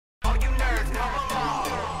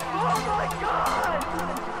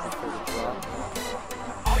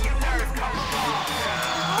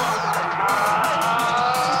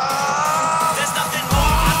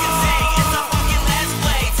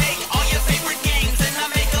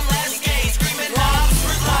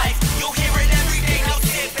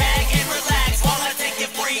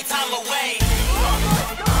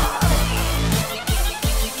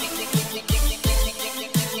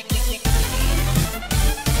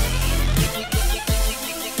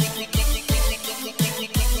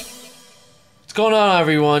What's going on,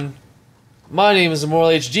 everyone? My name is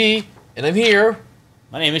ImmortalHG, and I'm here.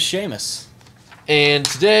 My name is Seamus. And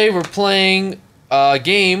today we're playing a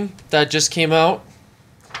game that just came out.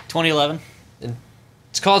 2011. And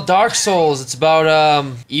it's called Dark Souls. It's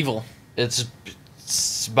about, Evil. It's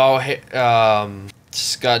about,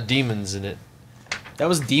 it's got demons in it. That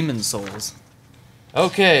was Demon Souls.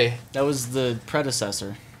 Okay. That was the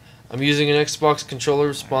predecessor. I'm using an Xbox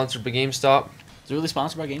controller sponsored by GameStop. Is it really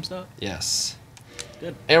sponsored by GameStop? Yes.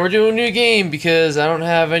 Good. And we're doing a new game because I don't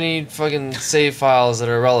have any fucking save files that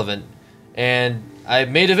are relevant. And I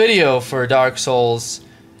made a video for Dark Souls,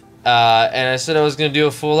 and I said I was going to do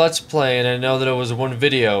a full Let's Play, and I know that it was one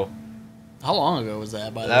video. How long ago was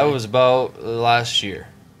that, by the way? That was about last year.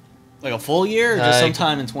 Like a full year, or just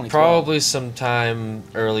sometime in 2012? Probably sometime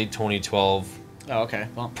early 2012. Oh, okay.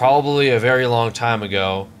 Well, probably a very long time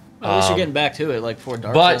ago. at least you're getting back to it, like for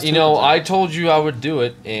Dark Souls. But, you know, I told you I would do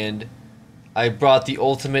it, and I brought the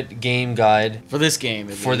ultimate game guide. For this game,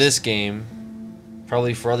 For this game.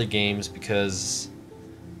 Probably for other games, because...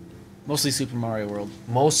 Mostly Super Mario World.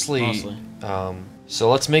 Mostly.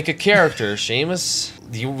 So let's make a character, Seamus.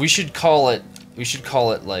 We should call it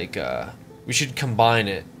like, we should combine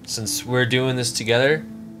it, since we're doing this together.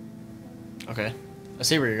 Okay. I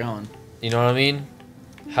see where you're going. You know what I mean?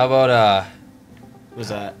 How about, What was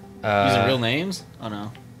that? Using real names? Oh,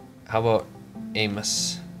 no. How about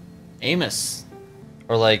Amos? Amos.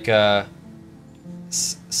 Or like,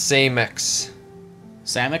 Samex.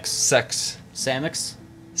 Samix? Sex. Samix?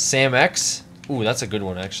 Sam-X? Ooh, that's a good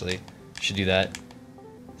one, actually. Should do that.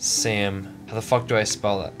 Sam. How the fuck do I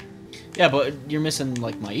spell that? Yeah, but you're missing,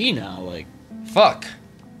 like, my E now, like... Fuck!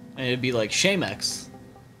 And it'd be like Shamex.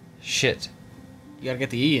 Shit. You gotta get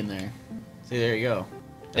the E in there. See, there you go.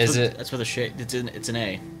 That's for the shit. It's an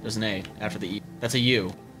A. There's an A after the E. That's a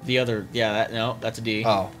U. The other, yeah, no, that's a D.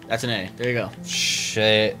 Oh. That's an A. There you go.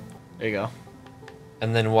 Shit. There you go.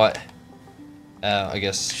 And then what? I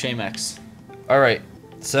guess. Shamex. Alright,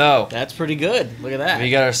 so. That's pretty good. Look at that. We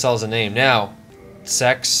got ourselves a name. Now,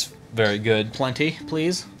 sex, very good. Plenty,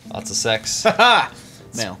 please. Lots of sex. Haha!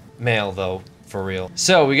 Male. Male, though, for real.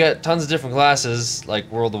 So, we got tons of different classes, like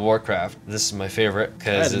World of Warcraft. This is my favorite,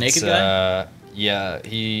 because the it's, naked guy? yeah,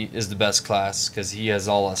 he is the best class, because he has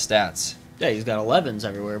all the stats. Yeah, he's got 11s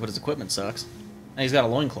everywhere, but his equipment sucks. And he's got a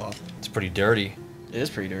loincloth. It's pretty dirty. It is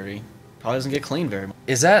pretty dirty. Probably doesn't get cleaned very much.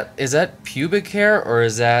 Is that pubic hair, or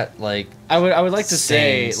is that, like, I would like to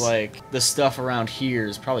stains? say, like, the stuff around here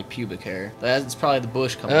is probably pubic hair. That's probably the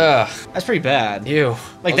bush coming Ugh. out. That's pretty bad. Ew.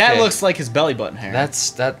 Like, that looks like his belly button hair.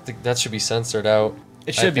 That should be censored out.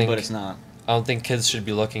 It should be, but it's not. I don't think kids should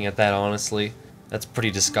be looking at that, honestly. That's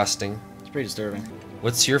pretty disgusting. It's pretty disturbing.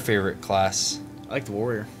 What's your favorite class? I like the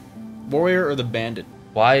warrior. Warrior or the bandit.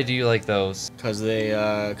 Why do you like those? Because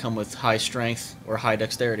they come with high strength or high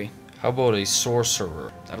dexterity. How about a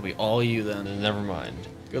sorcerer? That'll be all you then. Never mind.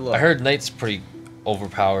 Good luck. I heard knight's pretty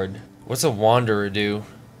overpowered. What's a wanderer do?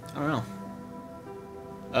 I don't know.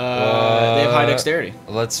 They have high dexterity.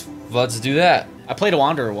 Let's do that. I played a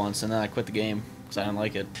wanderer once and then I quit the game because I didn't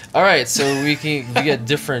like it. All right, so we get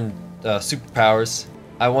different superpowers.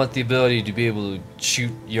 I want the ability to be able to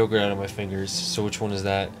shoot yogurt out of my fingers. So which one is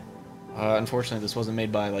that? Unfortunately, this wasn't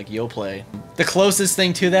made by, like, YoPlay. The closest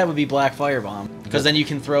thing to that would be Black Firebomb, because then you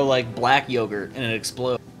can throw, like, black yogurt and it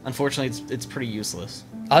explodes. Unfortunately, it's pretty useless.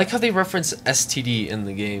 I like how they reference STD in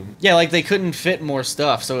the game. Yeah, like, they couldn't fit more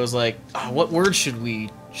stuff, so it was like, oh, what word should we,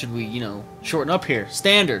 you know, shorten up here?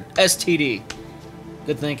 Standard. STD.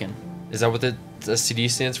 Good thinking. Is that what the STD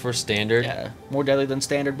stands for? Standard? Yeah. More deadly than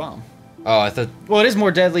standard bomb. Oh, I thought... Well, it is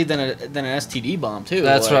more deadly than an STD bomb, too.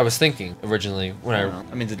 That's like, what I was thinking, originally. When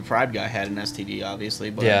I mean, the deprived guy had an STD,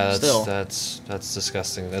 obviously, but yeah, still. that's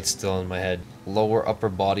disgusting. That's still in my head. Lower upper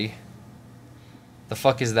body. The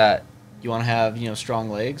fuck is that? You want to have, you know,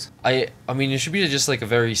 strong legs? I mean, it should be just like a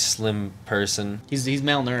very slim person. He's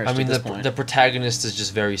malnourished I mean, at this point. the protagonist is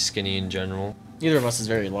just very skinny in general. Neither of us is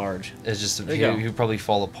very large. It's just, he would probably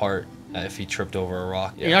fall apart if he tripped over a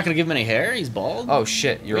rock. Yeah. You're not going to give him any hair? He's bald? Oh,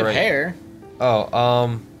 shit, you're we have right. hair.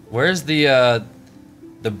 Oh, where's the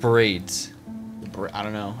braids? I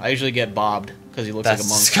don't know. I usually get bobbed because he looks That's like a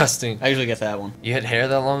monk. disgusting. I usually get that one. You had hair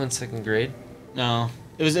that long in 2nd grade? No,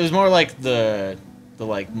 it was more like the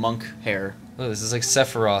like monk hair. Oh, this is like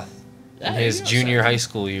Sephiroth in There his you go, junior high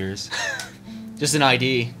school years. Just an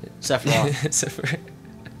ID, Sephiroth. Sephiroth.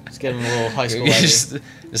 Just give him a little high school ID. just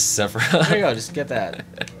Sephiroth. There you go. Just get that.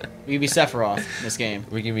 We can be Sephiroth in this game.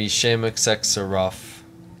 We can be Shemek-Sexaroth.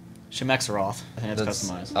 Shemexaroth. I think that's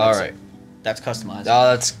customized. All right. That's customized. Oh,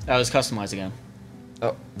 that's. That was customized again.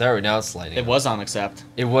 Oh, there we now it's lighting. It was on accept.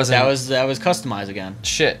 It wasn't. That was customized again.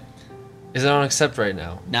 Shit. Is it on accept right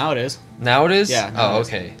now? Now it is. Now it is? Yeah. now Oh, it is.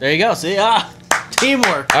 okay. There you go. See,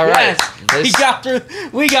 teamwork. All right.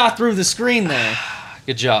 Yes. We got through the screen there.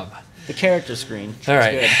 Good job. The character screen. All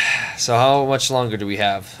That's right. So how much longer do we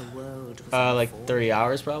have? good. Like 30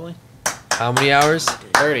 hours probably. How many hours?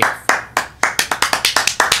 30.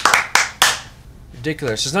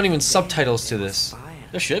 Ridiculous. There's not even subtitles to this.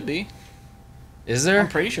 There should be. Is there? I'm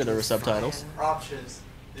pretty sure there were subtitles. Options.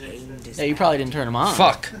 Yeah, you probably didn't turn them on.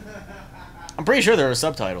 Fuck. I'm pretty sure there were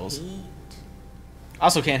subtitles. I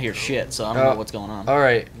also can't hear shit, so I don't know what's going on. All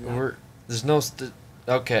right. There's no.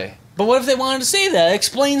 Okay. But what if they wanted to say that? It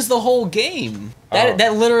explains the whole game.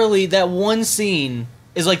 That literally, that one scene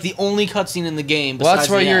is like the only cutscene in the game. Well, that's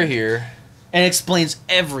besides why the you're end. here. And it explains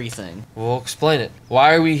everything. We'll explain it.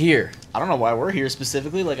 Why are we here? I don't know why we're here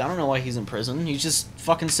specifically. Like, I don't know why he's in prison. He's just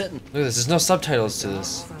fucking sitting. Look at this. There's no subtitles to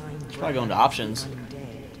this. He's probably going to options.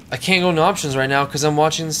 I can't go into options right now because I'm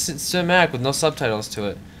watching the cinematic with no subtitles to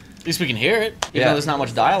it. At least we can hear it. Even Yeah. though there's not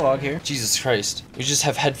much dialogue here. Jesus Christ. We just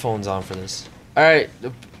have headphones on for this. Alright.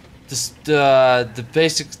 The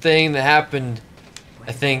basic thing that happened,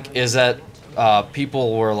 I think, is that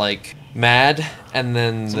people were like mad, and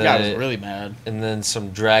then Some guy was really mad. and then some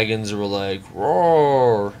dragons were like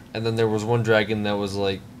roar, and then there was one dragon that was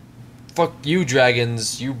like, "Fuck you,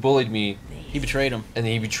 dragons! You bullied me," He betrayed him. and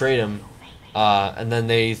he betrayed him. And then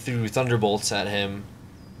they threw thunderbolts at him,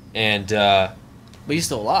 and But he's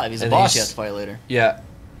still alive. He's a And boss he's- you have to fight later. yeah,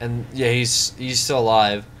 and yeah, he's still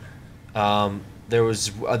alive. There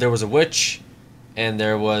was a witch, and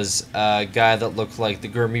there was a guy that looked like the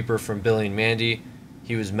Grim Reaper from Billy and Mandy.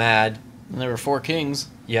 He was mad. And there were 4 kings.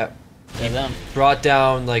 Yep. Yeah, them. Brought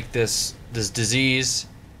down like this disease,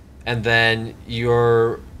 and then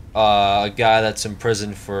you're a guy that's in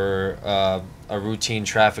prison for a routine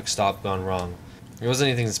traffic stop gone wrong. It wasn't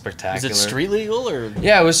anything Is spectacular. it street legal or?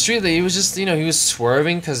 Yeah, it was street legal. He was just, he was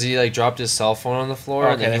swerving because he like dropped his cell phone on the floor,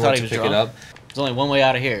 Okay, and then I he thought went he to was pick drunk. it up. There's only one way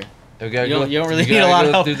out of here. We gotta You don't really you need a gotta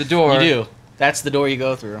lot go of through the door. You do. That's the door you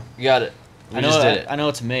go through. You got it. We I know. just did it. I know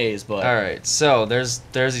it's a maze, but All right. So there's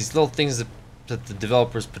these little things that the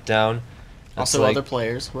developers put down. That's also like, other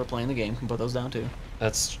players who are playing the game can put those down too.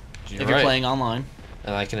 That's If you're playing online,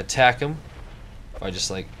 and I can attack him if I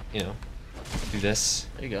just like do this,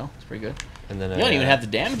 there you go. It's pretty good. and then You don't even have the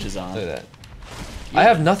damages on. look at that. I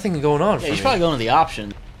have nothing going on. Yeah, for you me. should probably go into the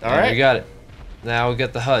option. All Yeah, right. we got it. Now we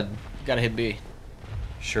got the HUD. Gotta hit B.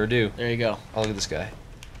 Sure do. There you go. Oh, look at this guy.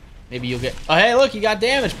 Maybe you'll get. Oh, hey, look, you got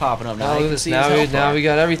damage popping up now. Now You look at can this. see his health Now bar. we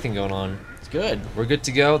got everything going on. It's good. We're good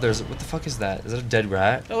to go. There's what the fuck is that? Is that a dead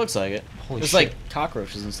rat? That looks like it. Holy There's shit. like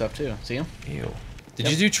cockroaches and stuff too. See them? Ew. Did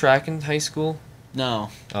Yep. you do track in high school? No.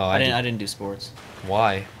 Oh, I did. didn't do sports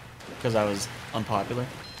Why? because I was unpopular.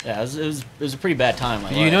 Yeah, it was a pretty bad time. in my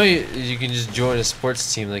You life. know you can just join a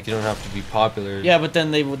sports team. Like you don't have to be popular. Yeah, but then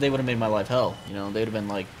they would have made my life hell. You know, they'd have been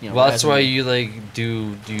like, Well, that's razzing why me. you like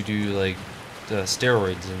do like the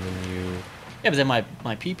steroids, and then you. Yeah, but then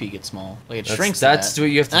my pee-pee gets small. Like it That's- shrinks. to that's that. what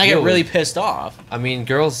you have to And I deal get really with. pissed off. I mean,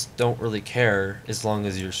 girls don't really care as long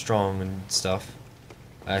as you're strong and stuff.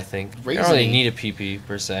 I think you don't really Raising- need a PP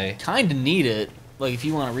per se. Kind of need it. Like if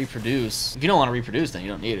you want to reproduce. If you don't want to reproduce, then you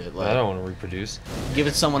don't need it. Like, I don't want to reproduce. give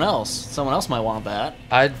it to someone else. Someone else might want that.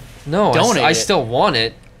 No. Donate I it. still want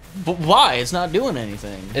it. But why? It's not doing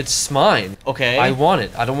anything. It's mine. Okay. I want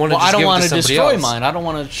it. I don't want to Well, I just don't give it want to to somebody destroy else. mine. I don't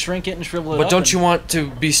want to shrink it and shrivel it But up. don't you want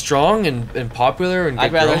to be strong and popular and I'd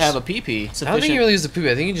get rather girls? have a pee-pee. I don't think Sufficient- you really lose the poop.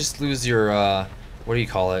 I think you just lose your what do you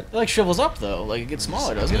call it? It like shrivels up though. Like it gets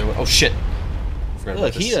smaller, doesn't it? Oh shit! Forgot Look,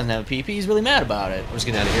 about he this. doesn't have a pee-pee. He's really mad about it. I'm just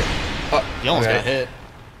getting out of here. Oh, You almost okay. got hit.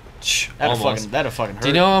 Shh, That'd almost. fucking hurt. Do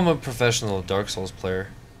you know I'm a professional Dark Souls player?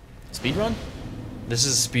 Speed run? This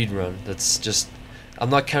is a speed run. That's just. I'm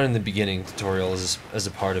not counting the beginning tutorial as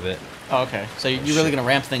a part of it. Oh, okay. So you're really Shit. gonna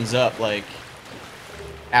ramp things up like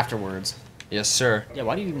afterwards. Yes, sir. Yeah.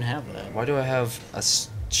 Why do you even have that? Why do I have a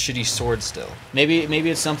shitty sword still? Maybe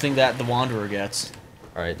it's something that the Wanderer gets.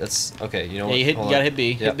 All right, that's okay. You know Yeah, what? you Hold gotta on. hit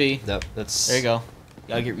B. Yep, Hit B. Yep, that's. There you go.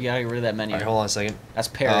 You gotta get rid of that menu. All right, hold on a second. That's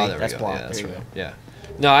parry. Oh, there that's we go. block. Yeah, that's there you right. go. Yeah.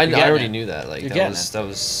 No, I You're getting already it. knew that. Like You're that getting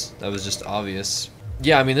was just obvious.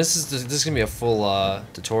 Yeah, I mean this is gonna be a full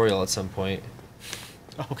tutorial at some point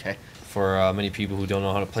Okay. for many people who don't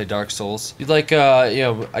know how to play Dark Souls. You'd like you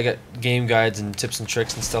know, I got game guides and tips and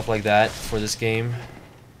tricks and stuff like that for this game.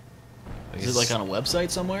 Is it like on a website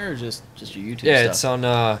somewhere or just your YouTube Yeah,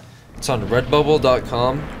 stuff? it's on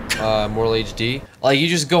redbubble.com, Moral HD. Like you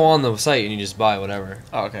just go on the site and you just buy whatever.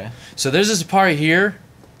 Oh, okay. So there's this part here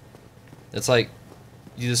that's like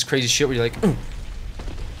you do this crazy shit where you're like, ooh,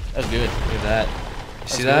 That's good. look at that. You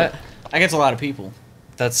see good. that? That gets a lot of people.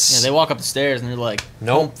 That's Yeah, they walk up the stairs and they're like,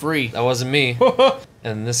 Nope. "Home free." that wasn't me.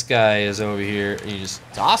 And this guy is over here and you just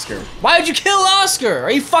It's Oscar. Why did you kill Oscar?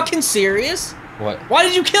 Are you fucking serious? what? Why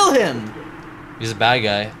did you kill him? He's a bad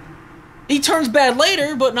guy. He turns bad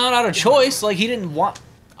later, but not out of choice. Like he didn't want.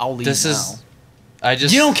 I'll leave This now. is I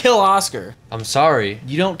just You don't kill Oscar. I'm sorry.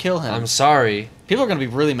 You don't kill him. I'm sorry. People are gonna be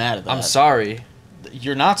really mad at that. I'm sorry.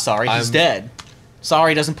 You're not sorry. He's I'm- dead.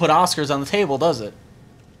 Sorry doesn't put Oscars on the table, does it?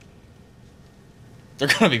 They're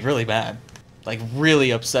gonna be really mad. Like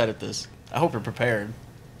really upset at this. I hope you're prepared.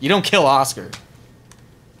 You don't kill Oscar.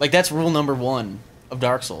 Like that's rule number 1 of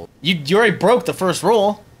Dark Souls. You already broke the first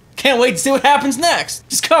rule. Can't wait to see what happens next.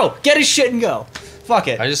 Just go. Get his shit and go. Fuck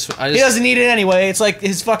it. I just He doesn't need it anyway. It's like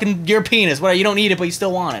his fucking your penis. Whatever. You don't need it, but you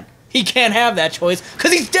still want it. He can't have that choice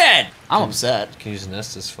because he's dead. I'm upset. can use an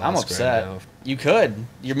Estus flask I'm upset. right now. You could.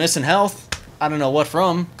 You're missing health. I don't know what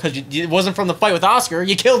from, because it wasn't from the fight with Oscar.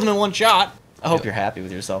 You killed him in one shot. I hope you're happy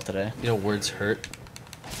with yourself today. You know words hurt.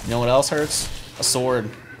 You know what else hurts? A sword.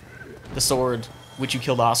 The sword which you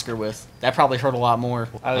killed Oscar with. That probably hurt a lot more.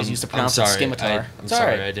 I always used to pronounce it scimitar. I'm It's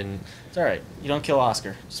sorry, alright. I didn't. It's alright. You don't kill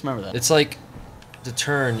Oscar. Just remember that. It's like the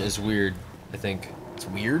turn is weird, I think. It's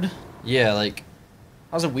weird. Yeah, like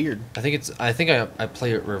How's it weird? I think I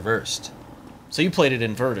play it reversed. So you played it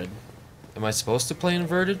inverted. Am I supposed to play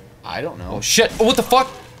inverted? I don't know. Oh shit! Oh, what the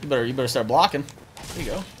fuck? You better start blocking. There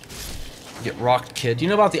you go. Get rocked, kid. Do you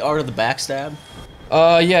know about the art of the backstab?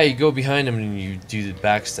 Yeah, you go behind him and you do the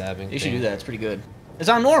backstabbing. You should do that. It's pretty good. It's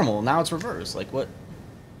on normal. Now it's reverse. Like what?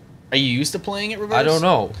 Are you used to playing it reverse? I don't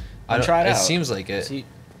know. I don't, try it it out. seems like it. See,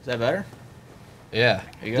 is that better? Yeah.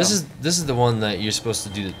 There you go. This is the one that you're supposed to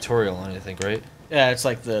do the tutorial on, I think, right? Yeah, it's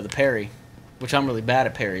like the parry, which I'm really bad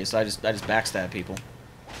at parries. So I just backstab people.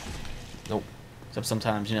 Nope. Except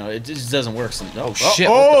sometimes, you know, it just doesn't work. Oh shit!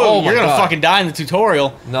 Oh, my you're gonna God. fucking die in the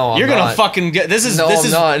tutorial. No, I'm you're gonna not. fucking get. This is No, this I'm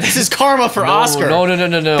is not. this is karma for No, Oscar.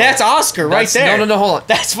 No. That's Oscar right That's- there. No, hold on.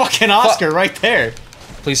 That's fucking Oscar right there.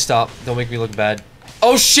 Please stop. Don't make me look bad.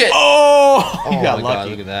 Oh shit! Oh, Oh you got my lucky. God,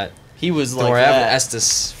 look at that. He was Don't like worry, I have an that.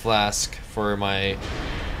 Estus flask for my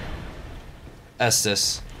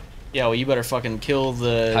Estus. Yeah, well, you better fucking kill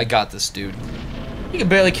the. I got this, dude. You can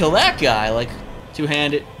barely kill that guy. Like,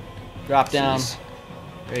 two-handed, drop down. Jeez.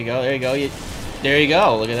 There you go. There you go. There you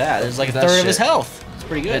go. Look at that. There's like a Look at that third of his shit. health. It's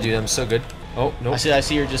pretty good. Yeah, dude, I'm so good. Oh no. I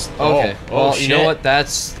see you're just. Okay. Oh, Well, shit. you know what? I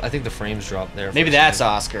think the frames dropped there. Maybe for a that's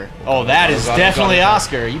second. Oscar. Oh, Oh, that God, is oh, God, definitely oh, God.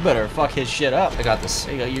 Oscar. You better fuck his shit up. I got this.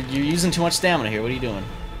 There you go. You're using too much stamina here. What are you doing?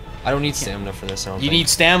 I don't need stamina for this. I don't You think. need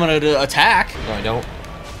stamina to attack. No, I don't.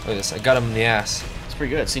 Look at this. I got him in the ass. It's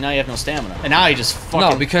pretty good. See, now you have no stamina. And now you just fucking.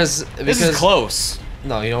 No, because this is close.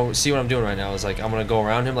 No, you know, see what I'm doing right now is like I'm gonna go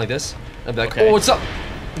around him like this. And be like, Okay. oh, what's up?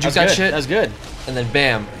 Drink That's that good. shit. That's good. And then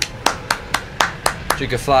bam.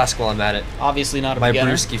 Drink a flask while I'm at it. Obviously not a My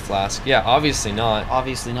beginner. brewski flask. Yeah, obviously not.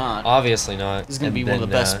 Obviously not. Obviously not. This is gonna And be one of the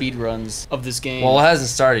then, best speed runs of this game. Well, it hasn't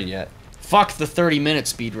started yet. Fuck the 30-minute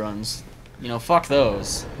speed runs. You know, fuck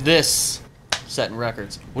those. This setting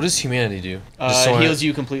records. What does humanity do? It heals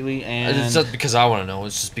you completely, and It's not because I want to know.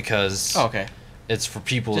 It's just because oh, okay. it's for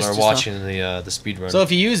people Just- that are just watching the speed run. So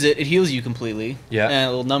if you use it, it heals you completely. Yeah. And a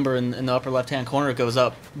little number in the upper left-hand corner it goes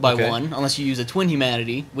up by Okay. 1, unless you use a twin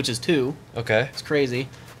humanity, which is 2. Okay. It's crazy.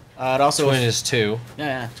 It also Twin is 2.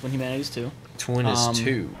 yeah, twin humanity is 2. Twin is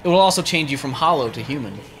 2. It will also change you from hollow to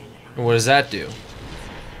human. And what does that do?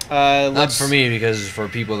 Not Let's- for me, because it's for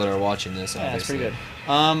people that are watching this. Yeah, it's Obviously. pretty good.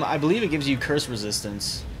 I believe it gives you curse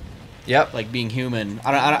resistance, Yep. like being human.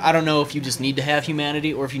 I don't know if you just need to have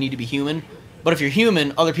humanity or if you need to be human. But if you're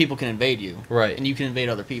human, other people can invade you. Right. And you can invade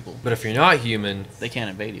other people. But if you're not human, They can't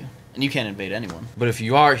invade you. And you can't invade anyone. but if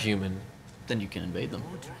you are human, Then you can invade them.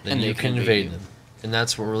 then And you they can invade them, and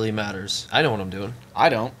that's what really matters. I know what I'm doing. I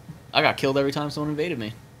don't. I got killed every time someone invaded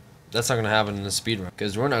me. That's not gonna happen in the speedrun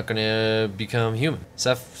because we're not gonna become human.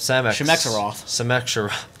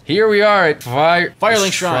 Samexaroth. Here we are at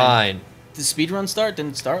Firelink Shrine. Shrine. Did the speedrun start?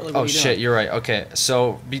 Didn't it start? Like, what Oh are you shit, doing? you're right. Okay,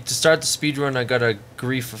 so to start the speedrun, I got a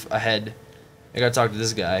grief ahead. I gotta talk to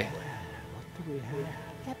this guy,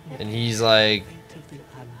 and he's like,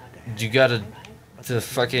 "You gotta to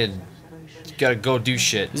fucking gotta go do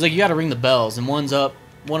shit. He's like, you gotta ring the bells, and one is up,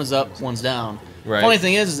 one's down. Right. Funny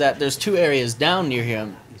thing is that there's 2 areas down near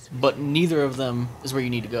him, but neither of them is where you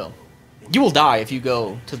need to go. You will die if you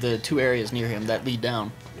go to the 2 areas near him that lead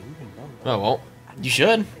down. Oh, well. You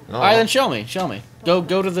should. Oh. Alright, then show me. Go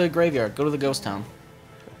to the graveyard. Go to the ghost town.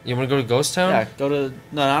 You want to go to Ghost Town? Yeah, go to...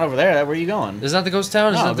 No, not over there. Where are you going? Isn't that the Ghost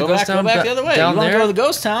Town? Isn't No, that the go Ghost Town? go back the other way. Down You want to there? go to the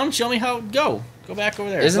ghost town? Show me how... Go back over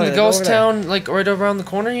there. Isn't Go the Ghost over there. Town, like, right around the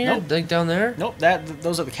corner here? Nope. Like, down there? Nope,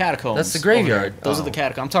 those are the catacombs. That's the over graveyard. there. Those are the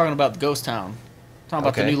catacombs. I'm talking about the ghost town. I'm talking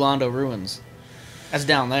about the Okay. New Londo ruins. That's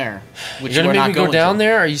down there. Which You're gonna you are make not me go down to.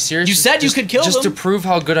 there? Are you serious? You said you could kill Just them. to prove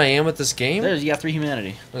how good I am at this game? There, you got 3 humanity.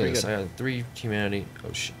 Look at Pretty this. good. I got 3 humanity.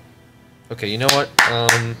 Oh, shit. Okay, you know what?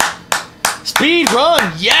 Speed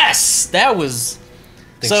run! Yes! That was...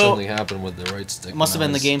 I think So, something happened with the right stick. It must have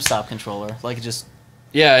been the mouse. GameStop controller. Like, it just...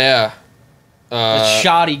 Yeah. A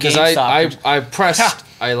shoddy Because GameStop. I pressed,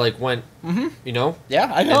 I like went, you know?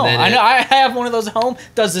 Yeah, I know. then I know. I have one of those at home.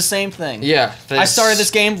 Does the same thing. Yeah. I started this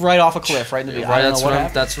game right off a cliff, right in the beginning. I don't know what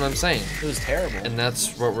happened. That's what I'm saying. It was terrible. And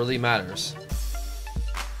that's what really matters.